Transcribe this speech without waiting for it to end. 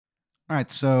All right,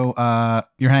 so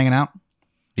you're hanging out.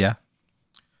 Yeah.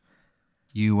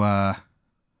 You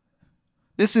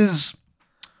this is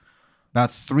about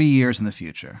 3 years in the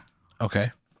future.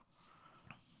 Okay.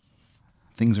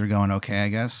 Things are going okay, I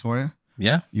guess, for you.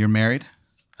 Yeah. You're married.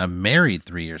 I'm married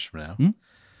 3 years from now. Hmm?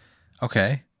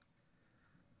 Okay.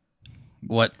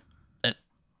 What?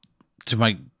 To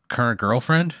my current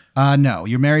girlfriend? No,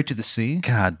 you're married to the sea.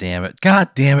 God damn it.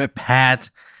 God damn it, Pat.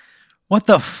 What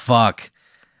the fuck?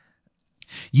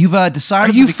 You've Are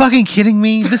decided. you fucking kidding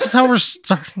me? This is how we're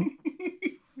starting.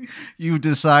 You've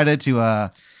decided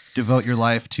to devote your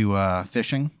life to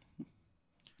fishing.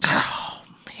 Oh,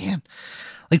 man.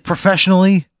 Like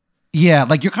professionally? Yeah,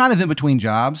 like you're kind of in between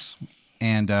jobs,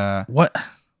 and What?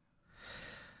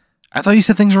 I thought you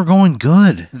said things were going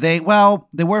good. they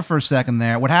were for a second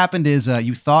there. What happened is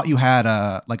you thought you had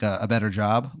a better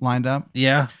job lined up.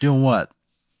 Yeah. Doing what?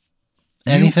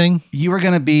 Anything? You were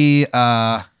going to be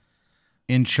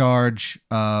in charge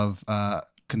of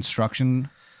construction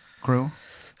crew.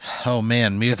 Oh,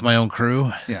 man. Me with my own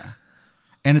crew? Yeah.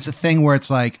 And it's a thing where it's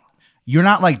like, you're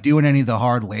not like doing any of the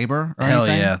hard labor or Hell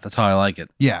anything. yeah. That's how I like it.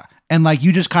 Yeah. And like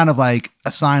you just kind of like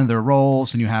assign their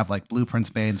roles and you have like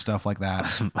blueprints made and stuff like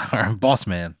that. Our boss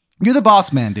man. You're the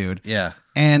boss man, dude. Yeah.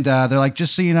 And they're like,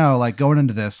 just so you know, like going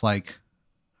into this, like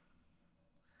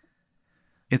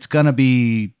it's going to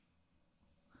be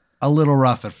a little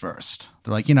rough at first.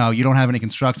 They're like, you don't have any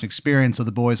construction experience, so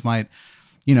the boys might,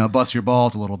 bust your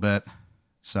balls a little bit.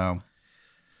 So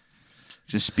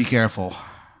just be careful.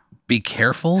 Be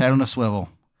careful? Head on a swivel.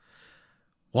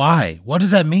 Why? What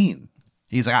does that mean?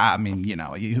 He's like, I mean,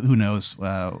 who knows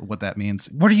what that means.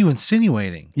 What are you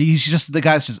insinuating? He's just the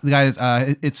guy's.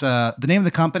 It's the name of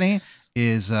the company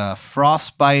is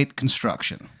Frostbite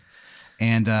Construction,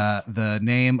 and the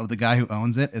name of the guy who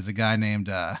owns it is a guy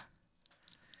named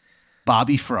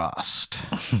Bobby Frost.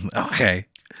 Okay.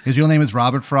 His real name is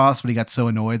Robert Frost, but he got so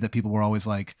annoyed that people were always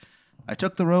like, "I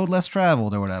took the road less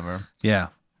traveled" or whatever. Yeah.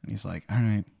 And he's like, "All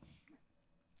right."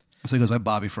 So he goes by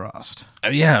Bobby Frost.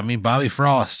 Yeah, I mean, Bobby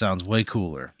Frost sounds way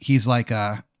cooler. He's like,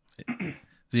 Is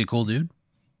he a cool dude?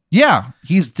 yeah,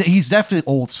 he's definitely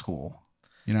old school,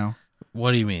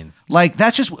 What do you mean? Like,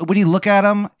 that's just, when you look at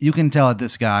him, you can tell that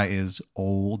this guy is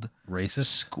old Racist?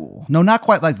 school. No, not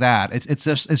quite like that. It's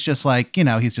just like,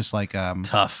 he's just like,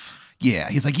 Tough. yeah,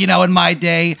 he's like, in my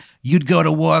day, you'd go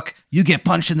to work, you get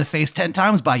punched in the face 10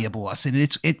 times by your boss, and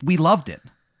we loved it.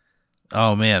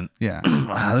 Oh, man. Yeah.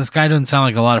 Wow, this guy doesn't sound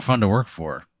like a lot of fun to work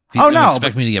for. He's Oh, gonna no,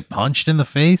 expect me to get punched in the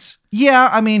face? Yeah,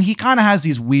 I mean, he kind of has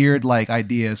these weird, like,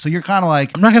 ideas. So you're kind of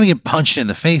like, I'm not going to get punched in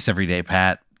the face every day,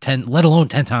 Pat. 10, let alone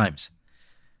 10 times.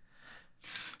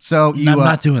 so you, I'm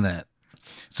not doing that.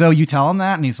 so you tell him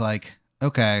that, and he's like,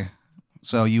 okay.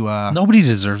 So you, Nobody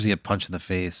deserves to get punched in the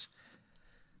face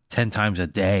 10 times a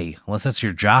day, unless that's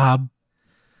your job.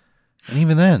 And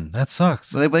even then, that sucks.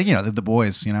 so they, the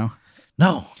boys,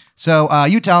 No. So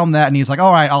you tell him that, and he's like,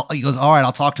 all right,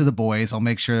 I'll talk to the boys. I'll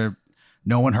make sure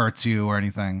no one hurts you or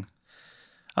anything.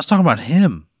 I was talking about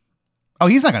him. Oh,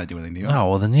 he's not going to do anything to you. Oh,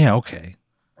 well, then, yeah, okay.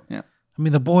 Yeah. I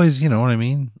mean, the boys, you know what I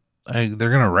mean? They're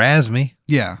going to razz me.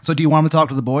 Yeah. So do you want him to talk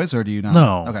to the boys or do you not?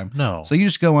 No. Okay. No. So you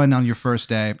just go in on your first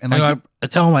day and like I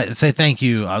tell him, I say thank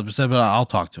you. I'll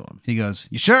talk to him. he goes,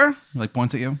 you sure? He like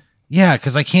points at you. Yeah,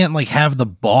 because I can't like have the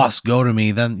boss go to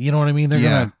me. Then, you know what I mean? They're Yeah.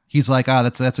 going to He's like,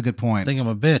 that's a good point. think I'm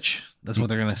a bitch. That's what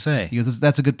they're going to say. He goes,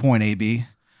 that's a good point, AB.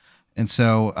 And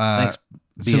so, Thanks,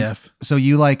 BF. So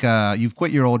you like, you've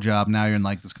quit your old job. Now you're in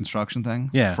like this construction thing.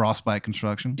 Yeah. Frostbite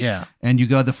construction. Yeah. And you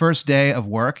go the first day of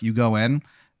work, you go in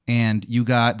and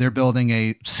they're building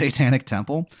a satanic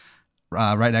temple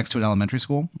right next to an elementary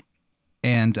school.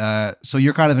 And so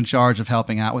you're kind of in charge of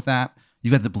helping out with that.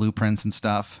 You've got the blueprints and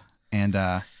stuff. And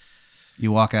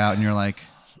you walk out and you're like,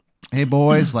 hey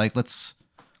boys, like let's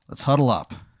huddle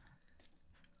up.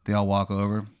 They all walk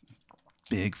over.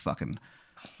 Big fucking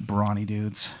brawny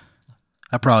dudes.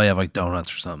 I probably have like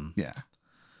donuts or something. Yeah.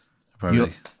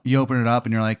 Probably. You open it up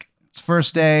and you're like, it's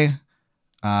first day.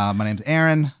 My name's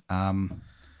Aaron. Brought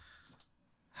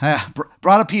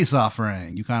a peace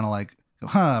offering. You kind of like,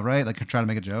 huh, right? Like you're trying to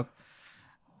make a joke.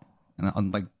 And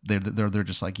I'm like they're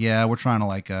just like, yeah, we're trying to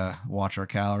like watch our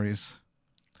calories.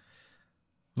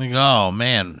 Like, oh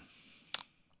man.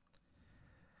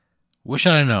 Wish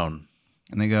I'd have known.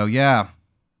 And they go, yeah.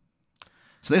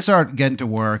 So they start getting to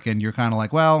work, and you're kind of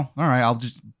like, well, all right, I'll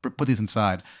just put these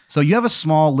inside. So you have a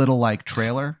small little like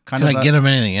trailer, kind Can of. I get them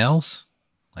anything else?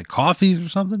 Like coffees or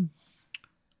something?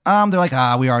 They're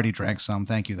like, we already drank some,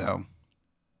 thank you though.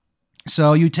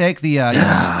 So you take the you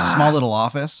have a small little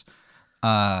office,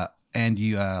 and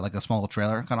you like a small little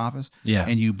trailer kind of office, Yeah.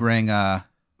 and you bring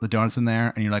the donuts in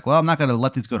there, and you're like, well, I'm not going to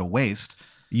let these go to waste.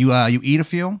 You eat a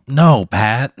few, No,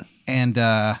 Pat. and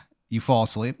you fall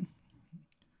asleep.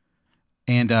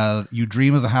 And you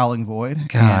dream of a howling void.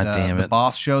 God and, damn The it.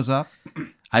 boss shows up.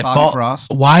 I Bobby fall.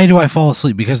 Frost. Why do I fall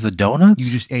asleep? Because of the donuts?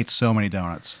 You just ate so many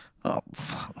donuts. Oh,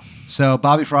 fuck. So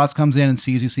Bobby Frost comes in and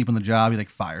sees you sleep on the job. He like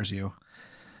fires you.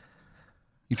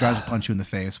 He tries to punch you in the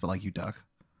face, but like you duck.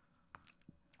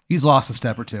 He's lost a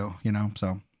step or two,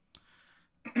 so.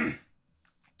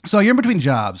 So you're in between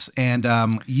jobs, and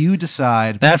you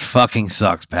decide. That fucking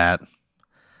sucks, Pat.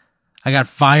 I got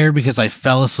fired because I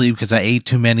fell asleep because I ate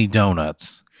too many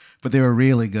donuts. But they were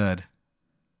really good.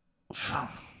 All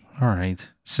right.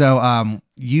 So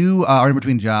you are in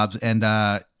between jobs, and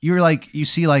you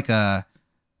see like a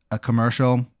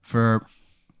commercial for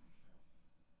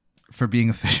being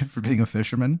a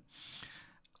fisherman.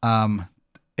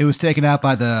 It was taken out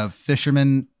by the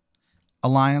Fisherman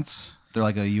Alliance. They're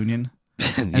like a union,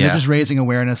 and they're just raising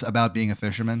awareness about being a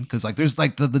fisherman because like there's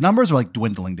like the numbers are like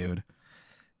dwindling, dude.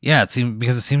 Yeah, it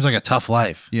seems like a tough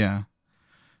life. Yeah.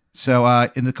 So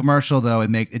in the commercial though,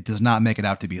 it does not make it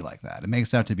out to be like that. It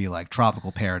makes it out to be like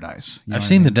tropical paradise. You know I've what I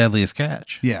seen mean? The Deadliest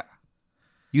Catch. Yeah.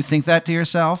 You think that to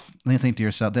yourself, then you think to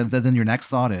yourself, then your next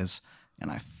thought is,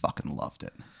 and I fucking loved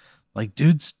it. Like,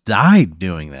 dudes died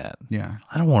doing that. Yeah.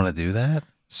 I don't want to do that.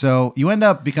 So you end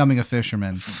up becoming a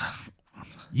fisherman.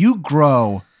 You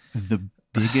grow the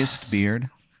biggest beard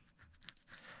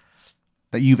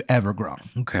that you've ever grown.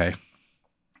 Okay.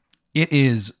 It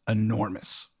is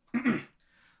enormous.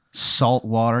 Salt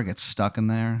water gets stuck in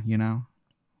there,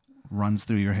 runs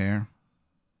through your hair.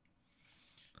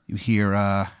 You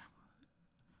hear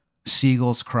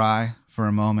seagulls cry for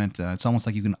a moment. It's almost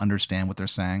like you can understand what they're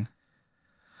saying.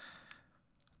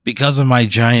 Because of my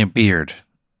giant beard.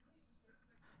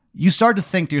 You start to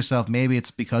think to yourself, maybe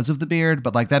it's because of the beard,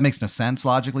 but like that makes no sense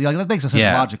logically. Like that makes no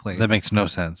sense logically. That makes no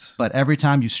sense. But every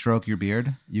time you stroke your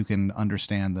beard, you can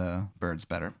understand the birds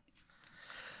better.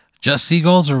 Just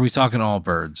seagulls, or are we talking all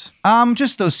birds?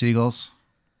 Just those seagulls.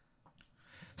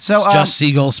 So It's just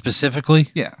seagulls specifically?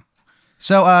 Yeah.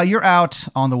 So you're out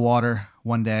on the water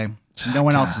one day. No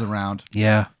one else is around.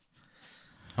 Yeah.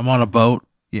 I'm on a boat.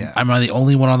 Yeah. Am I the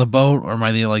only one on the boat, or am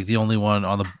I the only one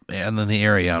on the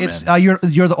area I'm It's in? you're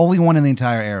the only one in the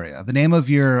entire area. The name of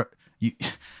you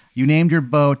named your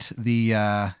boat the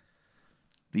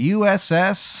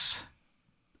USS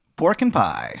Pork and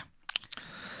Pie.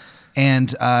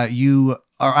 And you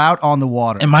are out on the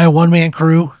water. Am I a one-man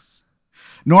crew?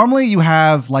 Normally you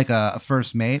have like a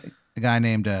first mate, a guy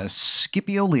named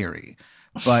Skippy O'Leary,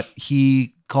 but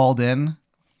he called in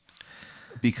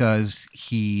because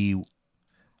he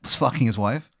was fucking his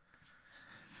wife.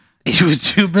 He was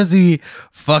too busy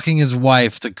fucking his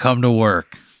wife to come to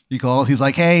work. He calls. He's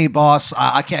like, "Hey, boss,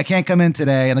 I can't come in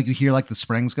today." And like you hear like the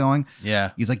springs going.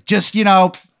 Yeah. He's like, just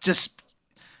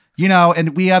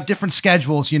and we have different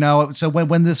schedules, So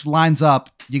when this lines up,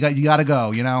 you got to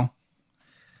go,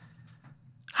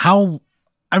 How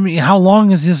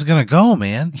long is this gonna go,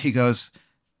 man? He goes,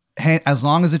 "Hey, as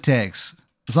long as it takes."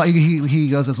 He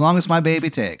goes, "As long as my baby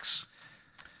takes."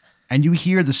 And you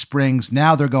hear the springs.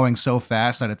 Now they're going so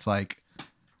fast that it's like.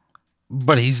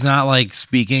 But he's not like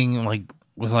speaking like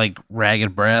with like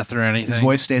ragged breath or anything. His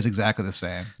voice stays exactly the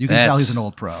same. You can tell he's an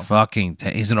old pro.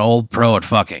 He's an old pro at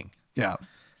fucking. Yeah.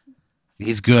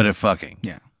 He's good at fucking.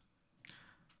 Yeah.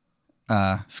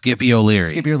 Skippy O'Leary.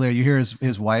 Skippy O'Leary. You hear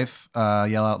his wife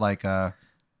yell out like, "Hey,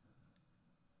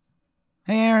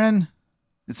 Aaron,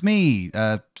 it's me,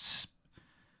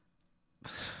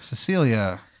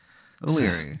 Cecilia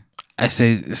O'Leary." I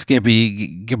say, Skippy,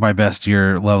 give my best to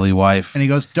your lovely wife. And he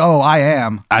goes, "Oh, I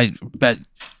am." I bet,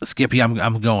 Skippy,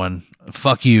 I'm going.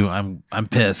 Fuck you. I'm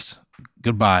pissed.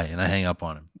 Goodbye. And I hang up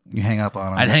on him. You hang up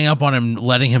on him. I'd hang up on him,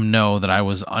 letting him know that I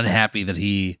was unhappy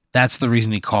that that's the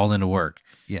reason he called into work.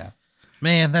 Yeah.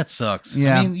 Man, that sucks.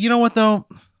 Yeah. I mean, you know what though?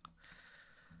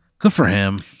 Good for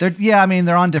him.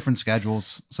 They're on different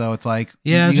schedules. So it's like,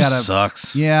 Yeah, you it just gotta,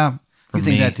 sucks. yeah. For You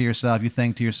think me. that to yourself. You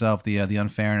think to yourself the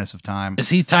unfairness of time. Is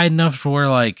he tight enough to where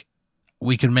like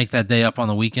we could make that day up on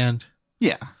the weekend?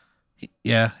 Yeah.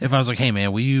 Yeah. If I was like, hey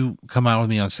man, will you come out with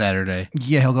me on Saturday?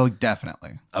 Yeah, he'll go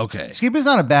definitely. Okay. Skippy's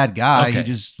not a bad guy.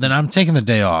 Okay. Then I'm taking the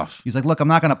day off. He's like, "Look, I'm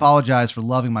not going to apologize for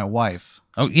loving my wife."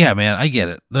 Oh yeah, man, I get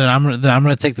it. Then I'm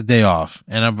gonna take the day off,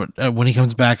 and when he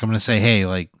comes back, I'm gonna say, hey,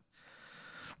 like,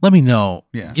 let me know.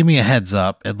 Yeah. Give me a heads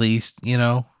up at least,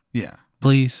 Yeah.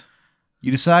 please.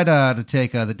 You decide to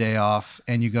take the day off,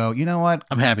 and you go, "You know what?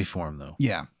 I'm happy for him though.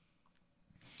 Yeah."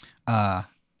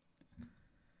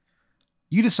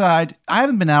 You decide, I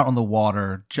haven't been out on the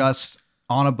water, just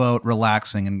on a boat,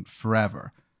 relaxing, in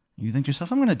forever. You think to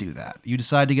yourself, I'm going to do that. You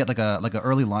decide to get like a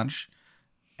early lunch,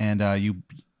 and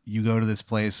you go to this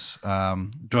place.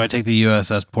 Do I take the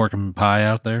USS Pork and Pie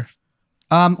out there?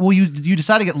 Well, you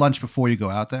decide to get lunch before you go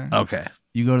out there. Okay.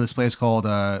 You go to this place called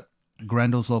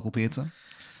Grendel's Local Pizza.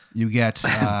 You get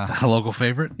A local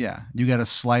favorite? yeah, you get a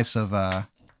slice of well,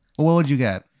 what would you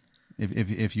get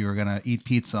if you were gonna eat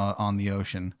pizza on the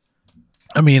ocean?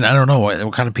 I mean, I don't know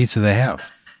what kind of pizza they have.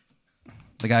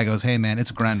 The guy goes, "Hey man,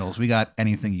 it's Grendel's. We got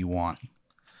anything you want."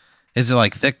 Is it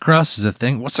like thick crust? Is it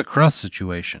thing? What's a crust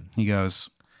situation? He goes,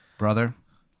 "Brother,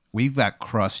 we've got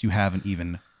crust you haven't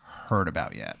even heard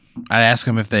about yet." I'd ask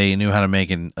them if they knew how to make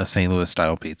a St. Louis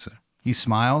style pizza. He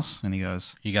smiles and he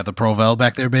goes, You got the Provel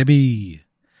back there, baby.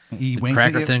 he The winks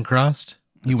cracker at you. thin crust.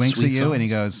 He with winks at sweet you and he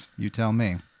sauce. goes, "You tell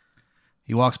me."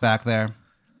 He walks back there.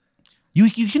 You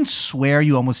can swear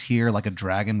you almost hear like a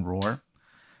dragon roar.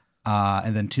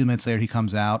 And then 2 minutes later, he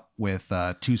comes out with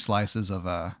 2 slices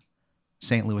of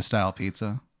St. Louis style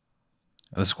pizza.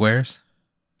 The squares.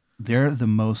 They're the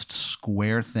most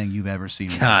square thing you've ever seen.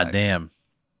 In your God life. damn.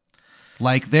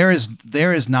 Like there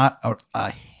is not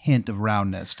a hint of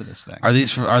roundness to this thing. Are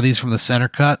these from the center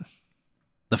cut?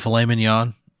 The filet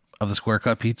mignon of the square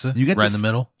cut pizza? You get right in the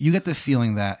middle? You get the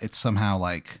feeling that it's somehow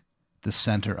like the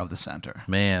center of the center.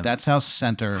 Man. That's how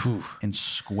center and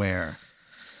square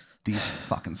these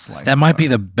fucking slices. That might are. be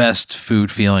the best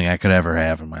food feeling I could ever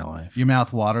have in my life. Your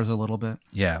mouth waters a little bit.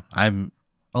 Yeah. I'm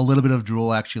A little bit of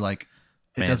drool actually like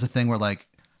it Man. does a thing where like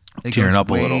it Tearing goes up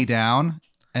a way little. down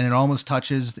and it almost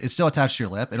touches. It's still attached to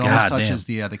your lip. It God almost damn. touches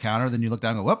the counter. Then you look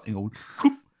down and go whoop. And go whoop.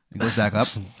 It goes back up.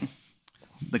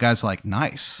 The guy's like,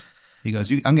 "Nice." He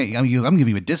goes, I'm giving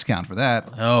you a discount for that.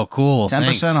 Oh, cool. 10%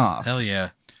 Thanks. off. Hell yeah.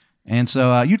 And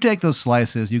so you take those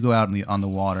slices. You go out on the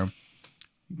water.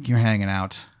 You're hanging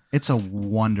out. It's a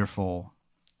wonderful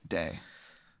day.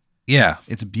 Yeah.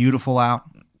 It's beautiful out.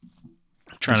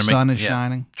 Trying The to sun make, is yeah,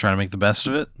 shining. Trying to make the best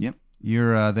of it. Yep.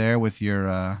 You're there with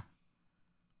your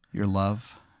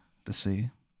love, the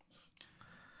sea.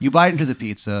 You bite into the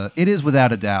pizza. It is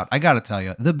without a doubt, I got to tell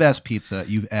you, the best pizza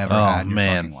you've ever had in your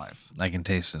fucking life. I can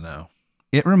taste it now.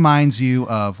 It reminds you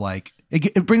of like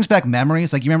it brings back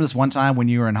memories. Like you remember this one time when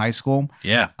you were in high school.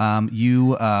 Yeah.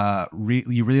 You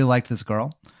really liked this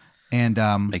girl, and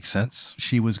Makes sense.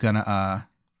 she was gonna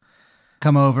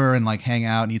come over and like hang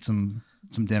out and eat some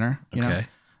dinner. You know? Okay.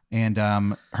 And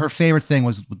her favorite thing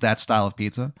was that style of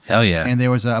pizza. Hell yeah. And there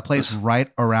was a place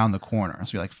right around the corner.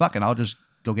 So you're like, fuck it, I'll just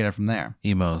go get it from there.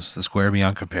 Emos, the square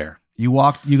beyond compare. You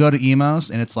go to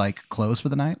Emo's and it's like closed for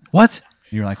the night. What?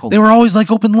 You're like, holy They were always like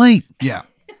open late. yeah.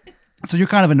 So you're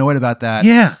kind of annoyed about that.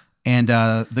 Yeah. And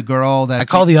the girl that I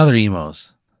call the other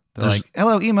emos. they're like,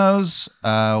 "Hello, Emo's.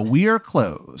 We're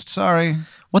closed. Sorry."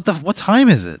 What time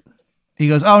is it? He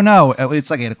goes, "Oh no, it's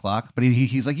like 8:00." But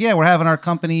he's like, "Yeah, we're having our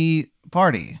company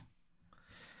party."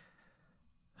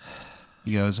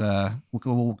 He goes, "Well,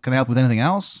 can I help with anything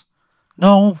else?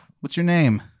 No. What's your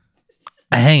name?"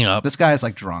 I hang up. This guy is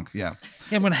like drunk. Yeah.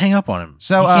 Yeah, I'm gonna hang up on him.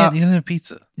 So, he didn't have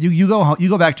pizza. You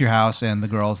go back to your house and the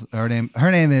girl's her name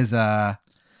is her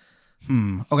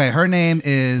name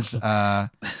is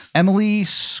Emily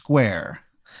Square.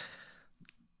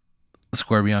 The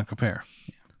square beyond compare.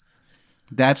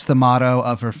 That's the motto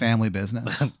of her family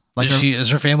business. Like Does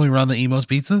her family run the emos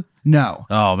pizza? no,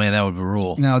 Oh man, that would be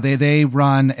rule. no, they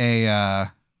run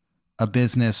a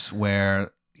business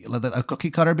where a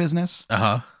cookie cutter business,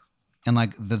 Uh-huh. and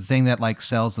like the thing that like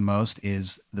sells the most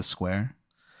is the square.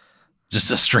 Just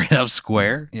a straight up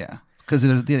square. Yeah, because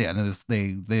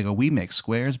they go, "We make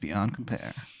squares beyond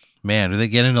compare." Man, do they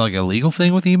get into like a legal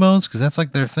thing with emos? Because that's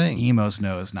like their thing. Emos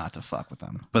knows not to fuck with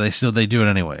them. But they do it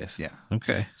anyways. Yeah.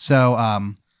 Okay. So,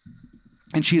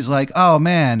 and she's like, "Oh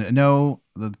man, no,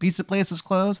 the pizza place is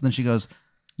closed." And then she goes,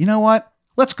 "You know what?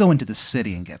 Let's go into the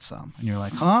city and get some." And you're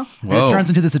like, "Huh?" And Whoa. it turns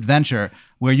into this adventure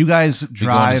where you guys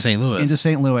drive St. Louis. into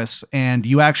St. Louis and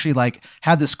you actually like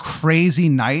have this crazy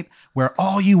night where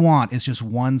all you want is just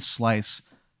one slice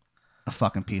of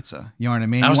fucking pizza. You know what I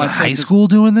mean? I You was in wanna take high this- school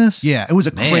doing this? Yeah, it was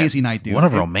a Man, crazy night, dude. What a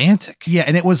It- romantic. yeah,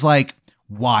 and it was like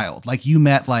wild. Like you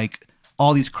met like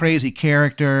all these crazy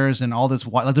characters and all this.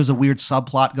 Like, there's a weird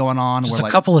subplot going on. Just where, a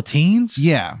like, couple of teens?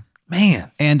 Yeah,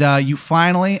 Man. and you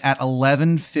finally at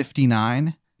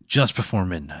 11:59, Just before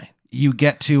midnight. you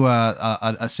get to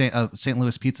a St.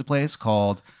 Louis pizza place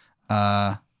called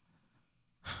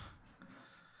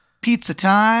Pizza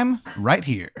Time right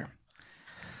here.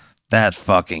 That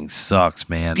fucking sucks,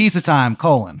 man. Pizza Time,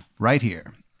 right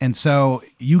here. And so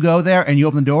you go there and you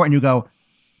open the door and you go,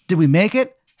 "Did we make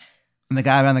it?" And the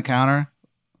guy behind the counter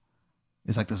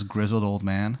is like this grizzled old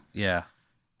man. Yeah.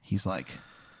 He's like,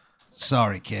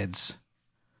 "Sorry, kids.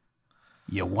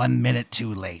 "You're 1 minute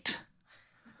too late."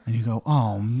 And you go,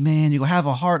 "Oh, man." You go, "Have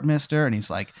a heart, mister." And he's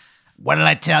like, "What did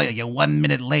I tell you? You're 1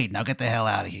 minute late. Now get the hell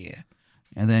out of here."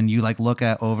 And then you like look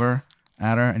over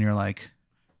at her and you're like,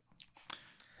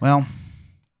 "Well,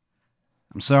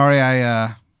 I'm sorry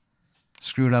I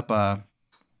screwed up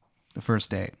the first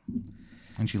date."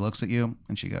 And she looks at you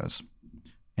and she goes,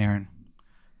 "Aaron,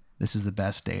 this is the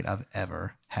best date I've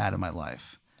ever had in my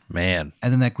life." Man.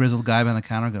 And then that grizzled guy behind the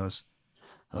counter goes,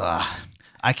 "Ugh,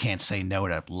 I can't say no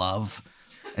to love."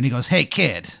 And he goes, "Hey,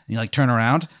 kid." And you like turn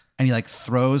around and he like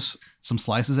throws some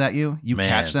slices at you. You Man.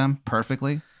 catch them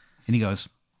perfectly. And he goes,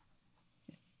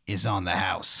 "Is on the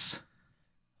house."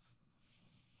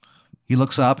 He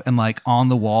looks up and like on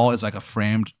the wall is like a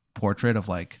framed portrait of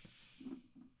like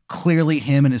clearly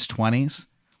him in his 20s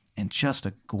and just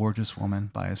a gorgeous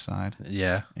woman by his side.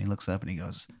 Yeah. And he looks up and he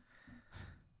goes,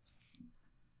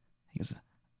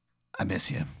 "I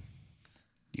miss you."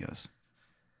 He goes,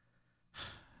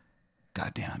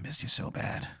 "God damn, I miss you so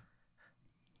bad."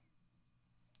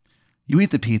 You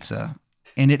eat the pizza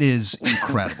and it is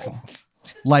incredible.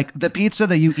 Like the pizza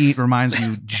that you eat reminds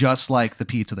you just like the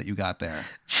pizza that you got there.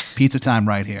 Pizza time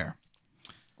right here.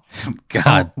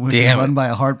 God damn Run it. by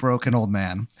a heartbroken old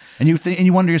man. And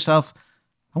you wonder to yourself,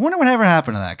 I wonder what ever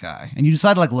happened to that guy. And you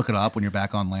decide to like look it up when you're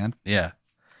back on land. Yeah.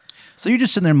 So you're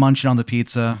just sitting there munching on the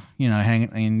pizza,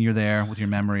 hanging, and you're there with your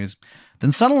memories.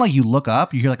 Then suddenly you look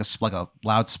up, you hear like a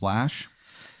loud splash,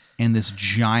 and this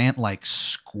giant like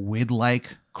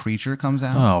squid-like creature comes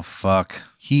out. Oh, fuck.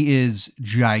 He is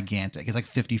gigantic. He's like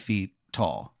 50 feet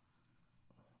tall.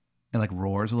 It like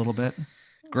roars a little bit.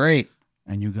 Great.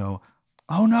 And you go,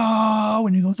 "Oh no!"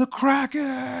 And you go, "The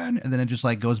Kraken!" And then it just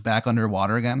like goes back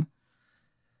underwater again.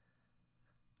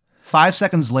 5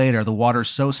 seconds later, the water's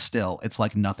so still, it's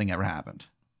like nothing ever happened.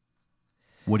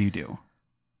 What do you do?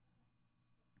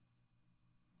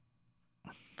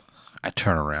 I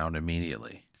turn around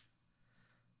immediately.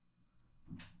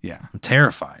 Yeah. I'm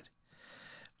terrified.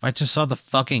 If I just saw the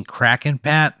fucking Kraken,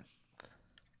 Pat.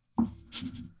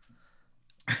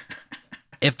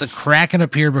 If the Kraken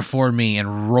appeared before me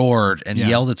and roared and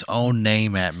yelled its own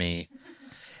name at me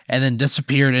and then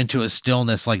disappeared into a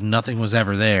stillness like nothing was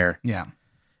ever there. Yeah.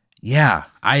 Yeah,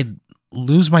 I'd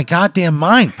lose my goddamn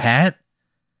mind, Pat.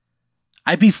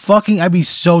 I'd be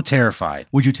so terrified.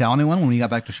 Would you tell anyone when you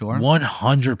got back to shore?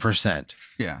 100%.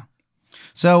 Yeah.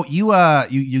 So you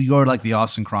go to like the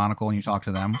Austin Chronicle and you talk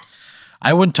to them.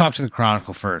 I wouldn't talk to the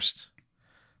Chronicle first.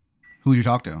 Who would you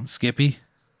talk to? Skippy.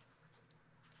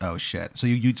 Oh shit. So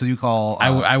you call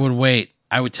I would wait.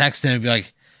 I would text him and be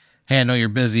like, "Hey, I know you're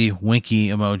busy. Winky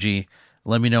emoji.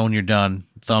 Let me know when you're done.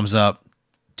 Thumbs up.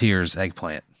 Tears.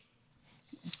 Eggplant."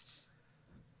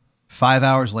 5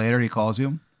 hours later, he calls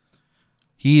you.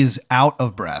 He is out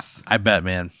of breath. I bet,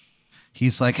 man.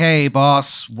 He's like, "Hey,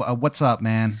 boss, what's up,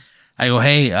 man?" I go,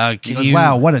 "Hey, He can goes, you?"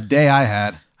 "Wow, what a day I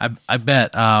had." I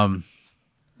bet. Can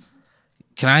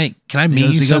I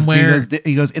meet you somewhere?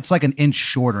 He goes, "It's like an inch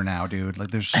shorter now, dude. Like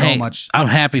there's so much." I'm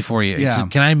happy for you. Yeah. So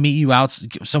can I meet you out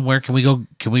somewhere? Can we go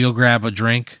grab a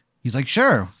drink? He's like,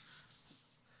 "Sure."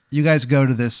 You guys go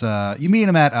to this. You meet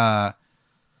him at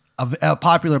a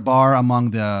popular bar among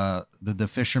the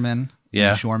fishermen, Yeah.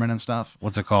 and shoremen and stuff.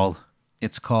 What's it called?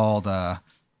 It's called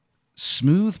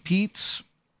Smooth Pete's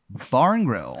Bar and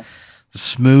Grill.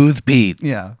 Smooth Pete.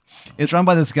 Yeah, it's run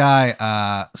by this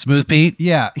guy. Smooth Pete?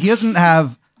 Yeah, he doesn't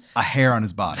have a hair on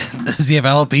his body. Does he have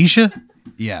alopecia?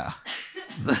 Yeah,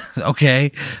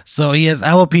 Okay. So he has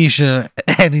alopecia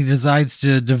and he decides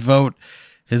to devote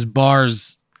his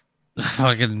bar's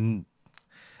fucking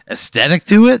aesthetic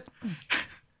to it.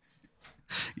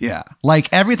 yeah.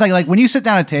 Like everything. Like when you sit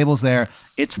down at tables there,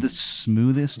 it's the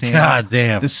smoothest table. God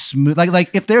damn. The smooth. Like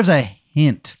if there's a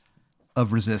hint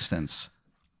of resistance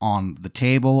on the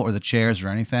table or the chairs or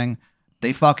anything,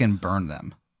 they fucking burn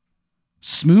them.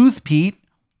 Smooth Pete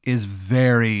is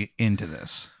very into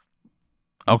this.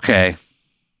 Okay.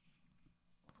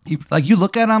 You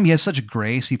look at him, he has such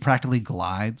grace, he practically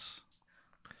glides.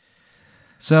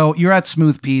 So you're at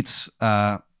Smooth Pete's.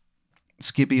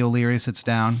 Skippy O'Leary sits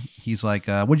down. He's like,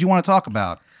 "What do you want to talk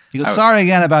about?" He goes, "Sorry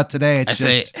again about today. It's I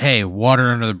say, "Hey, water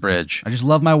under the bridge." I just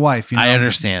love my wife. I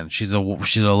understand. She's a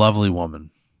lovely woman.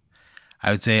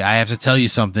 I would say I have to tell you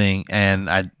something, and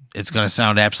it's going to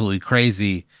sound absolutely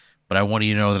crazy, but I want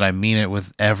you to know that I mean it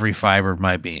with every fiber of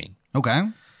my being. Okay.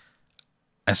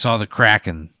 I saw the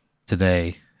Kraken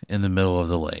today in the middle of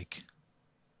the lake,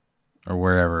 or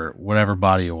whatever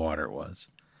body of water it was.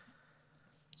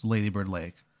 Ladybird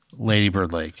Lake.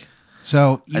 Ladybird Lake.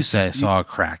 So I saw a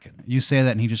Kraken. You say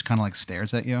that, and he just kind of like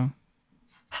stares at you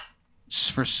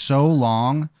for so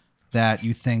long that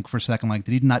you think for a second, like,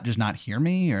 did he not hear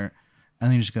me? And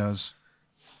then he just goes,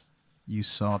 you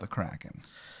saw the Kraken.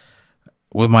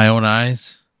 With my own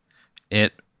eyes,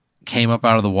 it came up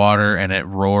out of the water and it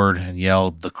roared and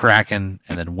yelled, the Kraken,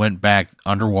 and then went back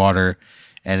underwater.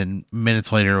 And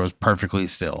minutes later, it was perfectly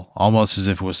still, almost as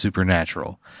if it was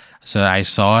supernatural. So I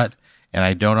saw it, and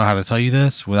I don't know how to tell you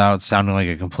this without sounding like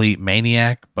a complete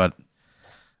maniac, but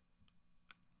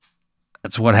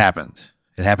that's what happened.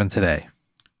 It happened today.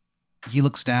 He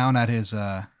looks down at his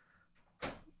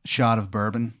shot of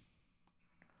bourbon.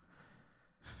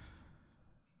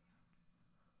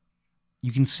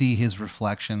 You can see his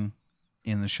reflection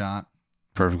in the shot.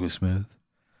 Perfectly smooth.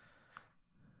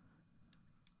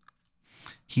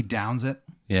 He downs it.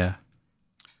 Yeah.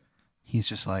 He's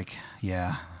just like,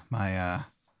 yeah, my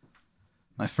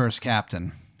first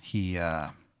captain, he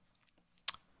saw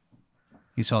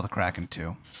the Kraken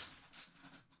too.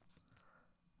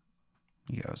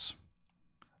 He goes,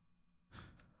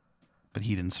 but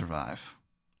he didn't survive.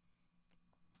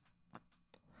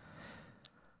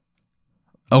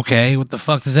 Okay, what the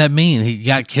fuck does that mean? He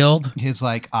got killed? His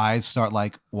like eyes start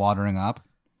like watering up.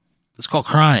 It's called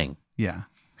crying. Yeah.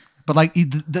 But like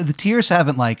the tears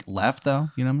haven't like left though,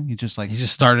 you know what I mean? He just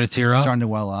started to tear up. Starting to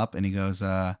well up, and he goes,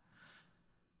 all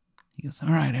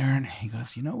right, Aaron. He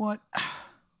goes, you know what?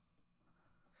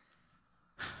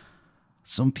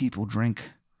 Some people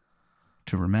drink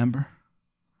to remember.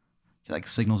 He like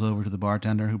signals over to the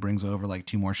bartender who brings over like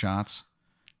 2 more shots.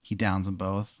 He downs them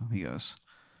both. He goes,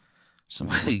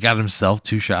 he got himself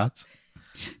 2 shots.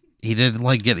 He didn't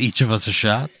like get each of us a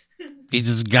shot. He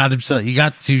just got himself. He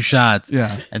got 2 shots.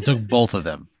 Yeah. And took both of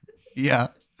them. Yeah.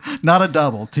 Not a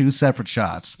double, 2 separate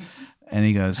shots. And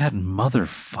he goes, that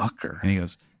motherfucker. And he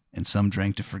goes, and some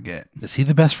drank to forget. Is he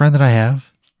the best friend that I have?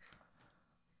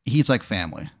 He's like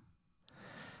family.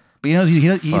 But he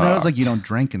knows like you don't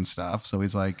drink and stuff. So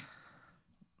he's like,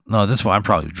 no, this one I'm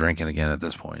probably drinking again at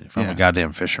this point. If I'm a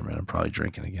goddamn fisherman, I'm probably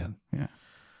drinking again. Yeah.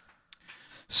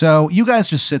 So you guys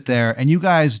just sit there and you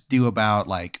guys do about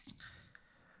like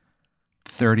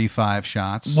 35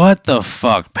 shots. What the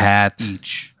fuck, Pat?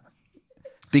 Each.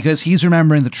 Because he's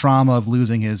remembering the trauma of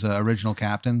losing his original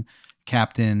captain,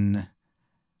 Captain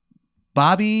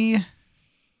Bobby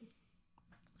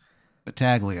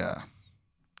Battaglia.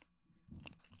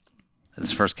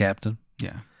 His first captain?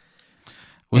 Yeah.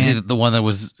 Was he the one that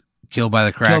was killed by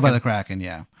the Kraken? Killed by the Kraken,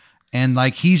 yeah. And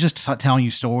like he's just telling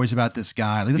you stories about this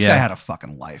guy. Like this guy had a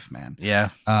fucking life, man. Yeah.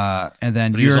 And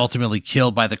then but he was ultimately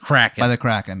killed by the Kraken. By the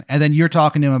Kraken. And then you're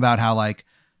talking to him about how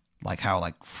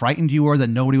how frightened you were that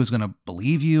nobody was going to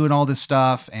believe you and all this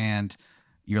stuff. And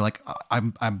you're like,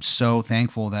 I'm so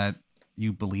thankful that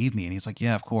you believe me. And he's like,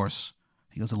 yeah, of course.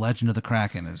 He goes, the legend of the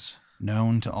Kraken is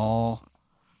known to all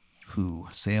who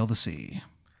sail the sea.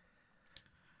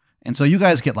 And so you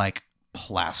guys get like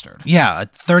plastered. Yeah,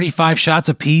 35 shots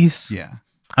apiece. Yeah.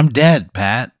 I'm dead,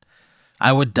 Pat.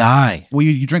 I would die. Well,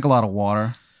 you drink a lot of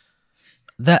water.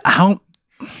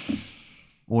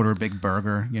 Order a big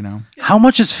burger, you know. How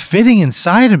much is fitting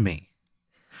inside of me?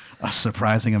 A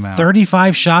surprising amount.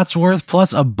 35 shots worth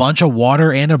plus a bunch of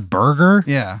water and a burger?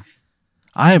 Yeah.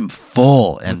 I am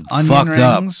full and fucked rings.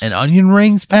 up. And onion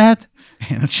rings, Pat?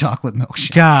 And a chocolate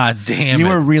milkshake. God damn it. You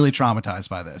were really traumatized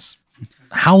by this.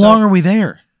 How long are we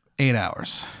there? 8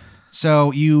 hours.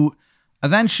 So you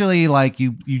eventually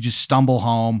you just stumble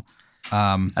home.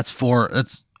 That's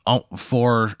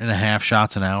 4.5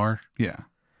 shots an hour. Yeah.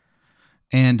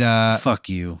 And fuck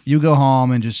you. You go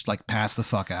home and just like pass the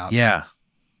fuck out. Yeah.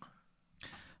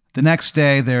 The next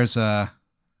day there's a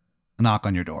knock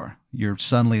on your door. You're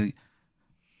suddenly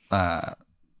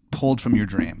pulled from your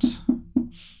dreams.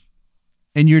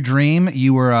 In your dream,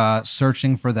 you were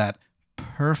searching for that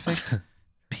perfect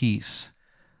piece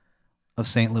of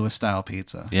St. Louis style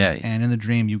pizza. Yeah. And in the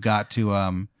dream, you got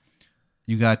to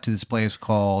this place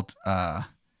called the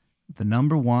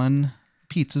Number One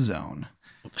Pizza Zone.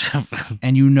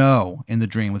 And you know, in the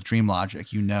dream with dream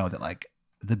logic, you know that like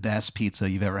the best pizza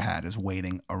you've ever had is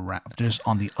waiting around just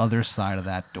on the other side of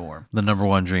that door. The number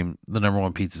one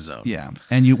pizza zone. Yeah.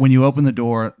 And when you open the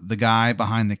door, the guy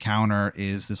behind the counter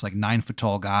is this like 9-foot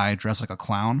tall guy dressed like a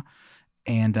clown.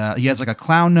 And he has like a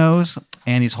clown nose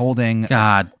and he's holding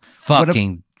God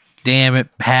fucking damn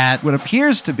it, Pat. What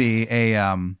appears to be a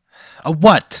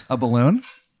what? A balloon.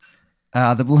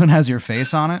 The balloon has your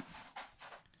face on it.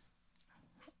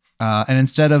 And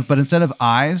instead of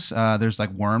eyes, there's like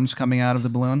worms coming out of the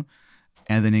balloon.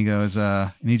 And then he goes,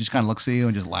 and he just kind of looks at you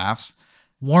and just laughs.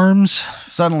 Worms.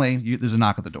 Suddenly, there's a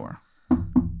knock at the door.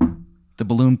 The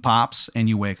balloon pops and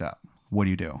you wake up. What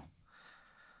do you do?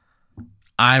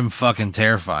 I'm fucking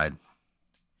terrified.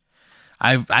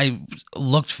 I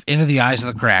looked into the eyes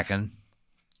of the Kraken.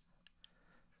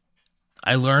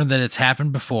 I learned that it's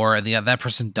happened before, and that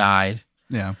person died.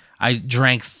 Yeah. I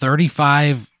drank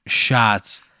 35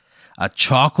 shots, a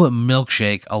chocolate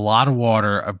milkshake, a lot of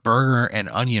water, a burger, and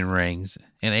onion rings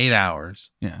in 8 hours.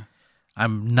 Yeah.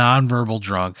 I'm nonverbal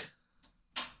drunk.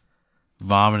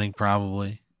 Vomiting,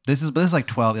 probably. This is like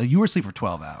 12. You were asleep for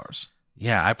 12 hours.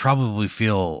 Yeah, I probably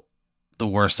feel the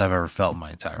worst I've ever felt in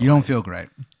my entire life. You don't feel great.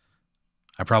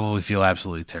 I probably feel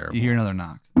absolutely terrible. You hear another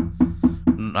knock.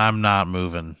 I'm not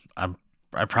moving.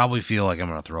 I probably feel like I'm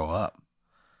going to throw up.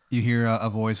 You hear a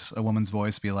woman's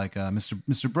voice be like,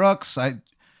 Mr. Brooks,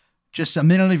 just a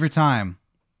minute of your time.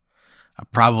 I'm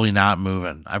probably not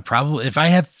moving. If I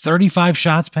had 35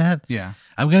 shots, Pat, yeah,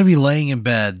 I'm going to be laying in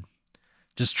bed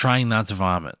just trying not to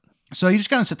vomit. So you just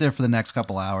kind of sit there for the next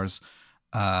couple hours.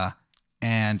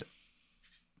 And a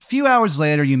few hours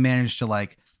later, you manage to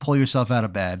like pull yourself out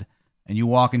of bed and you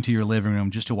walk into your living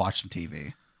room just to watch some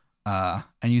TV.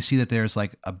 And you see that there's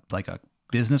like a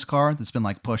business card that's been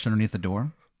like pushed underneath the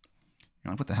door.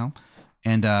 You're like, what the hell?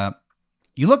 And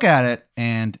you look at it,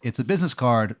 and it's a business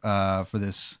card for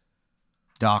this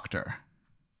doctor.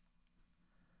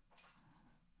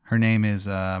 Her name is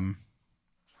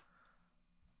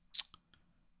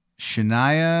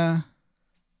Shania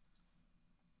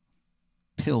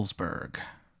Pillsbury,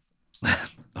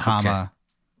 comma,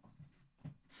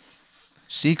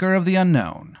 seeker of the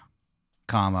unknown,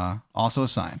 comma, also a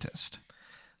scientist.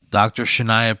 Dr.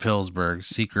 Shania Pillsbury,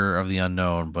 seeker of the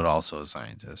unknown, but also a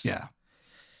scientist. Yeah.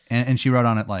 And she wrote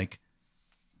on it like,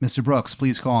 Mr. Brooks,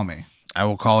 please call me. I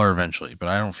will call her eventually, but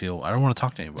I don't want to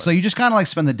talk to anybody. So you just kind of like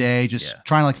spend the day just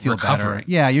trying to like feel recovering.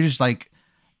 better. Yeah, you're just like,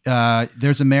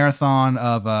 there's a marathon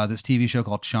of this TV show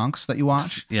called Chunks that you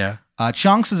watch. Yeah.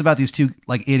 Chunks is about these two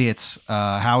like idiots,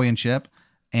 Howie and Chip,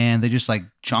 and they just like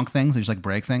chunk things. They just like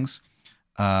break things.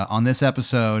 On this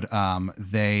episode,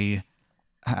 they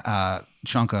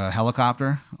chunk a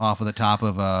helicopter off of the top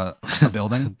of a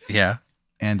building. Yeah.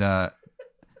 And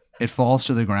it falls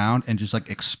to the ground and just like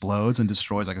explodes and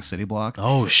destroys like a city block.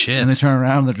 Oh, shit. And they turn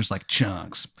around and they're just like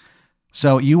chunks.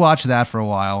 So you watch that for a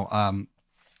while.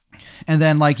 And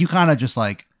then like you kind of just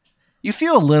like, you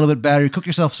feel a little bit better. You cook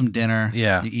yourself some dinner.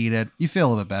 Yeah. You eat it. You feel a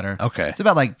little bit better. Okay. It's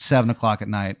about like 7:00 at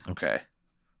night. Okay.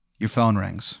 Your phone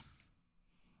rings.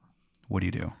 What do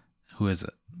you do? Who is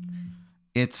it?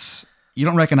 You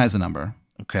don't recognize the number.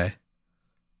 Okay.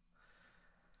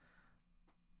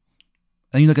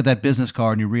 Then you look at that business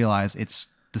card and you realize it's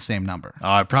the same number.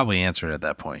 Oh, I probably answered at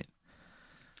that point.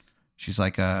 She's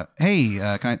like, hey,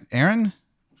 Aaron?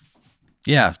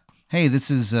 Yeah. Hey,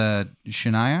 this is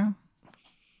Shania.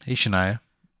 Hey, Shania.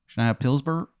 Shania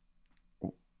Pillsbury?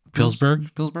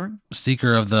 Pillsbury?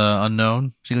 Seeker of the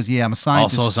unknown? She goes, yeah, I'm a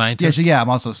scientist. Also a scientist? Yeah, I'm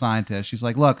also a scientist. She's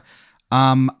like, look,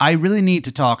 I really need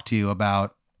to talk to you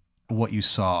about what you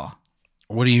saw.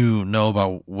 What do you know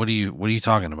about, what are you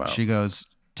talking about? She goes,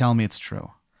 tell me it's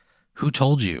true. Who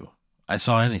told you I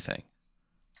saw anything?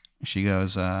 She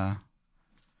goes,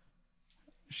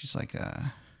 she's like,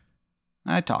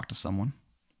 I talked to someone.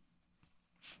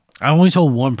 I only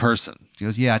told one person. She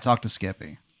goes, yeah, I talked to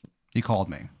Skippy. He called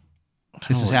me.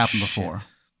 This has happened before.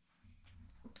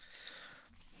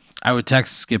 I would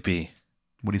text Skippy.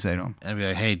 What do you say to him? And be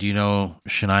like, hey, do you know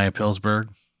Shania Pillsbury?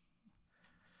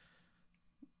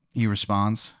 He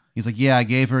responds. He's like, yeah, I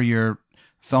gave her your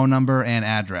phone number and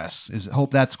address.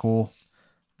 Hope that's cool.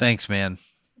 Thanks, man.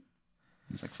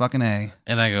 He's like, fucking A.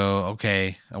 And I go,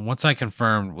 okay. And once I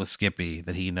confirmed with Skippy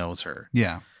that he knows her,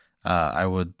 yeah, I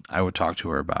would talk to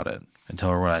her about it and tell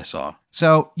her what I saw.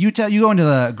 So you go into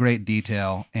the great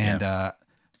detail, and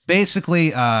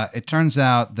basically, it turns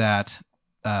out that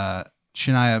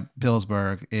Shania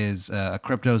Pillsbury is a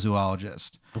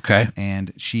cryptozoologist. Okay.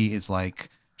 And she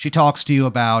talks to you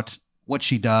about what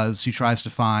she does. She tries to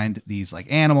find these like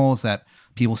animals that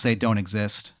people say don't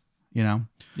exist, you know?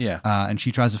 Yeah. And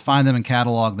she tries to find them and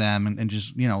catalog them and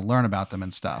just, learn about them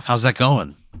and stuff. How's that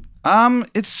going?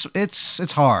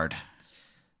 It's hard.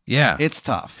 Yeah. It's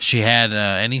tough. She had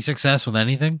any success with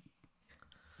anything?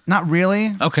 Not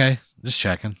really. Okay. Just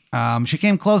checking. She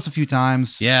came close a few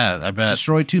times. Yeah, I bet.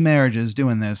 Destroyed 2 marriages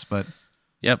doing this, but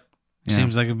yep. Yeah.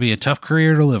 Seems like it'd be a tough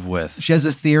career to live with. She has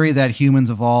a theory that humans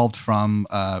evolved from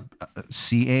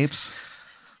sea apes.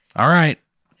 All right.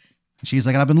 She's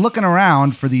like, I've been looking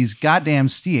around for these goddamn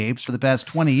sea apes for the past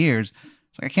 20 years.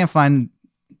 I can't find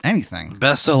anything.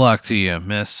 Best of luck to you,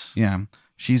 miss. Yeah.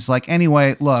 She's like,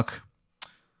 anyway, look,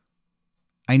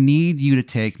 I need you to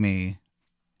take me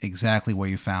exactly where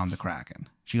you found the Kraken.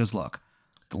 She goes, look,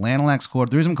 the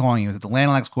reason I'm calling you is that the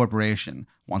Lanolax Corporation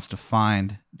wants to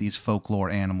find these folklore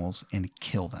animals and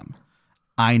kill them.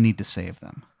 I need to save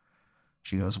them.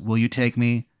 She goes, will you take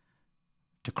me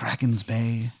to Kraken's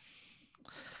Bay?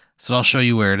 So I'll show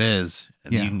you where it is.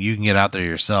 And Yeah. you can get out there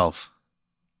yourself.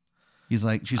 She's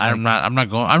like, I'm not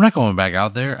going back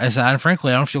out there. I said,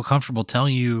 frankly, I don't feel comfortable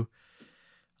telling you.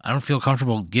 I don't feel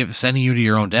comfortable sending you to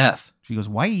your own death. She goes,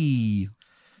 why?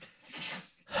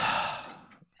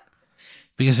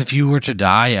 Because if you were to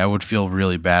die, I would feel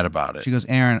really bad about it. She goes,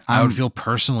 Aaron, I would feel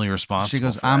personally responsible. She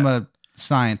goes, for I'm that. a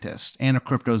scientist and a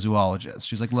cryptozoologist.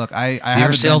 She's like, look, I you have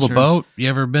ever sailed a adventures." boat? You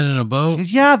ever been in a boat? She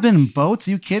goes, yeah, I've been in boats.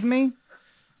 Are you kidding me?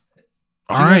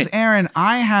 All She right. goes, Aaron,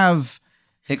 I have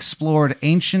explored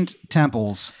ancient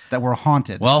temples that were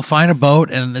haunted. Well, find a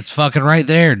boat and it's fucking right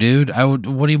there, dude.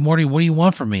 What do you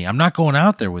want from me? I'm not going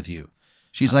out there with you.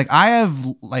 She's like, I have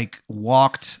like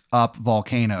walked up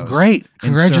volcanoes. Great. in search of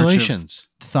Congratulations.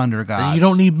 thunder gods. Then you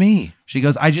don't need me. She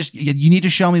goes, you need to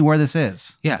show me where this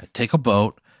is. Yeah, take a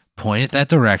boat, point it that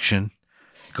direction,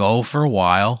 go for a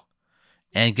while,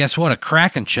 and guess what? A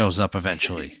kraken shows up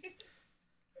eventually.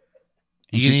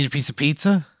 You gonna eat a piece of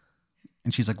pizza?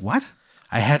 And she's like, what?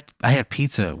 I had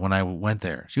pizza when I went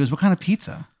there. She goes, what kind of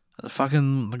pizza? The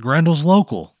Grendel's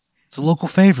local. It's a local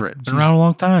favorite. Been around a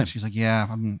long time. She's like,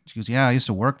 yeah. She goes, yeah, I used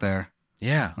to work there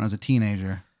Yeah. when I was a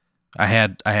teenager. I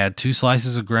had 2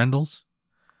 slices of Grendel's,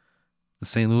 the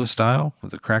St. Louis style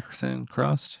with a cracker thin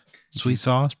crust, sweet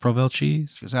sauce, Provel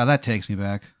cheese. She goes, oh, that takes me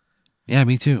back. Yeah,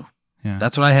 me too. Yeah.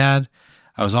 That's what I had.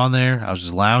 I was on there. I was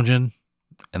just lounging,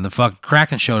 and the fucking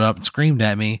kraken showed up and screamed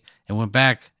at me and went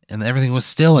back, and everything was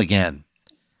still again.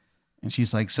 And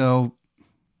she's like, so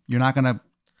you're not going to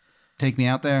take me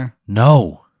out there?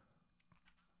 No.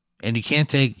 And you can't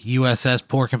take USS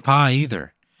Pork and Pie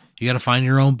either. You got to find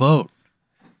your own boat.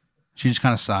 She just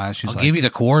kind of sighs. She's I'll like, give you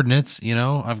the coordinates.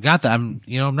 I've got that. I'm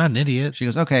not an idiot. she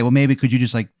goes, okay, well, maybe could you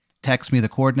just like text me the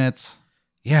coordinates?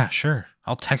 Yeah, sure.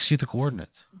 I'll text you the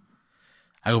coordinates.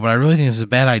 I go, but I really think this is a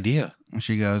bad idea. And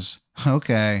she goes,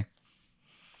 okay.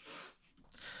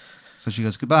 So she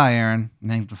goes, goodbye, Aaron,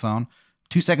 and hangs up the phone.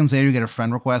 2 seconds later, you get a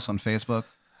friend request on Facebook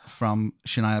from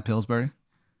Shania Pillsbury.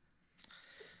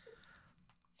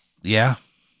 Yeah.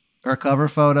 Her cover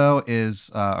photo is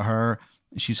her.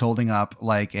 She's holding up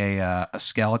like a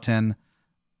skeleton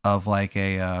of like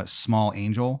a small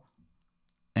angel,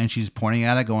 and she's pointing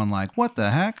at it, going like, "What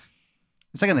the heck?"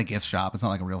 It's like in a gift shop. It's not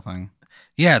like a real thing.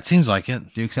 Yeah, it seems like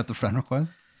it. Do you accept the friend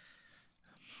request?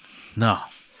 No.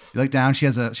 You look down. She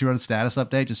wrote a status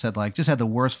update. Just said like, just had the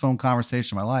worst phone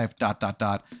conversation of my life. ...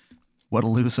 What a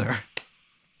loser.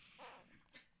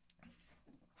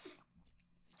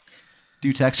 Do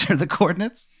you text her the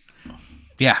coordinates?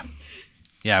 Yeah.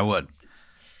 Yeah, I would.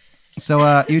 So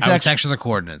you I would text her the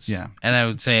coordinates. Yeah. And I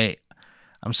would say,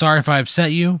 I'm sorry if I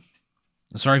upset you.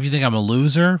 I'm sorry if you think I'm a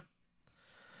loser.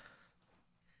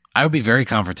 I would be very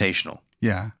confrontational.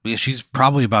 Yeah. Because she's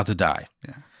probably about to die.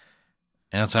 Yeah.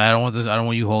 And it's like, I don't want this. I don't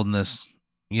want you holding this,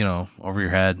 over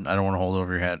your head. I don't want to hold it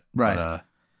over your head. Right. But,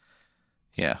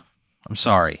 yeah. I'm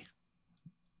sorry.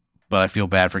 But I feel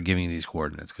bad for giving you these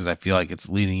coordinates because I feel like it's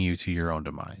leading you to your own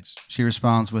demise. She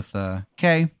responds with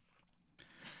K.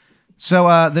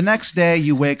 So the next day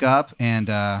you wake up and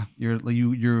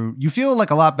you feel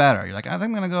like a lot better. You're like, I think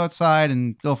I'm gonna go outside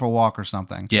and go for a walk or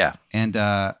something. Yeah.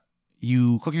 And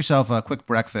you cook yourself a quick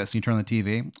breakfast. You turn on the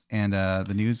TV and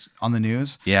the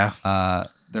news. Yeah.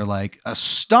 They're like, a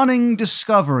stunning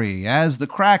discovery as the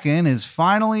Kraken is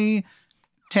finally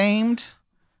tamed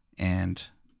and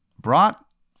brought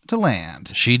to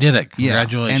land. She did it.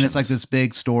 Congratulations. Yeah. And it's like this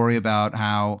big story about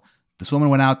how this woman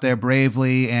went out there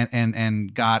bravely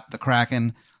and got the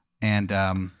Kraken.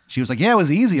 And she was like, yeah, it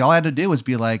was easy. All I had to do was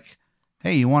be like,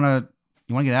 hey, you want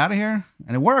to get out of here?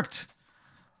 And it worked.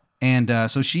 And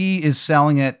so she is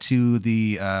selling it to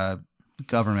the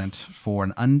government for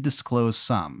an undisclosed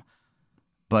sum.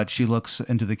 But she looks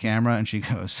into the camera and she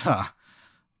goes,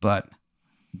 but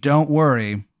don't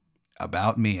worry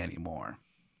about me anymore.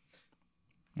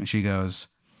 And she looks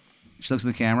at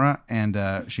the camera and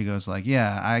she goes like,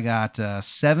 yeah, I got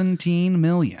 17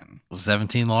 million.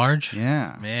 17 large?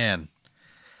 Yeah. Man.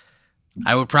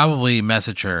 I would probably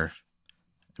message her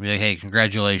and be like, hey,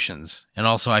 congratulations. And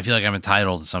also, I feel like I'm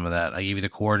entitled to some of that. I gave you the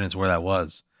coordinates where that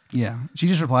was. Yeah. She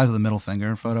just replies with a middle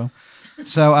finger photo.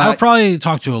 So I would probably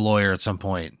talk to a lawyer at some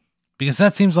point because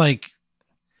that seems like,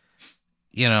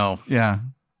 yeah.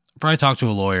 Probably talk to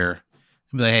a lawyer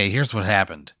and be like, hey, here's what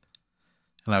happened.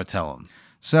 And I would tell him.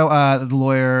 So the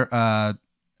lawyer,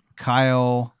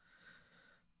 Kyle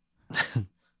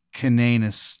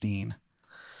Kananestein.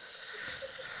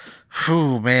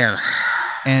 Oh, man.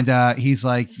 And he's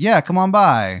like, yeah, come on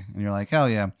by. And you're like, hell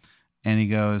yeah. And he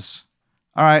goes,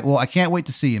 all right, well, I can't wait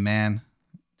to see you, man.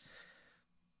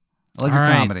 I love All your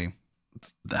right. comedy.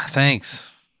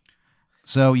 Thanks.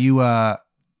 So you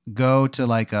go to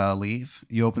like leave.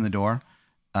 You open the door,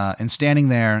 and standing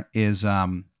there is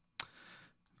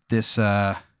this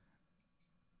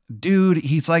dude.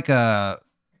 He's like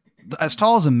as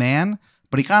tall as a man,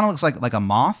 but he kind of looks like a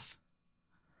moth.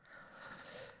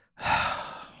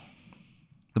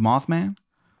 The Mothman.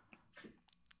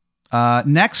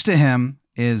 Next to him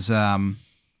is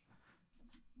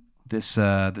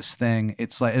this thing.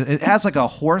 It's like it has like a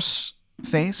horse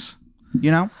face,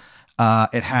 you know.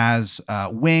 It has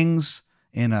wings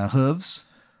and hooves,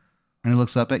 and he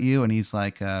looks up at you, and he's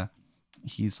like,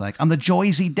 "I'm the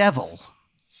Joyzy Devil,"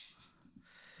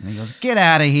 and he goes, "Get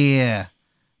out of here!"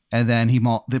 And then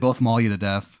they both maul you to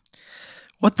death,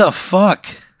 What the fuck?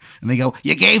 and they go,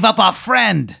 "You gave up our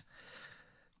friend."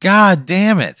 God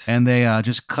damn it. And they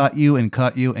just cut you and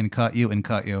cut you and cut you and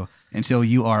cut you until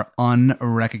you are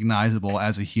unrecognizable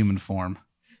as a human form.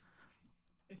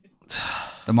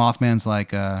 The Mothman's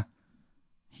like,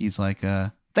 he's like,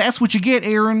 that's what you get,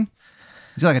 Aaron.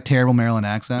 He's got like a terrible Maryland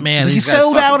accent. Man, He's these like, guys he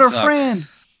sold out fucking our suck. friend.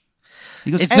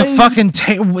 He goes, It's a fucking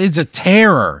it's a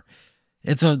terror.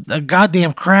 It's a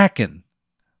goddamn kraken.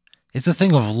 It's a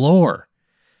thing of lore.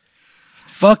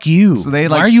 Fuck you. So they,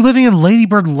 Why like- are you living in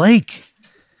Ladybird Lake?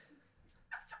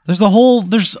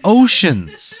 There's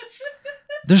oceans.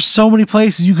 There's so many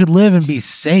places you could live and be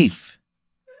safe.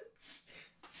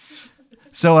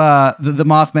 So the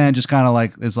Mothman just kind of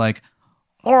like is like,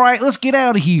 all right, let's get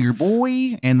out of here,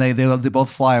 boy. And they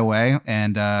both fly away,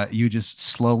 and you just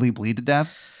slowly bleed to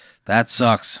death. That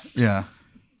sucks. Yeah,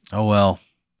 Oh well.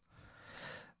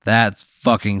 That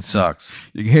fucking sucks.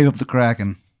 you gave up the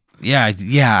Kraken. Yeah,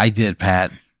 I did,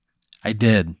 Pat. I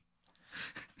did.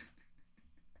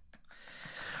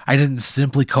 I didn't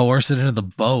simply coerce it into the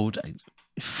boat.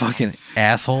 Fucking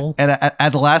asshole. And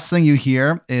at the last thing you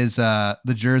hear is the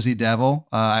Jersey Devil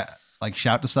like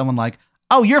shout to someone like,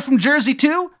 "Oh, you're from Jersey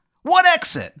too? What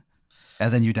exit?"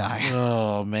 And then you die.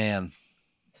 Oh man.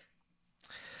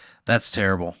 That's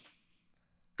terrible.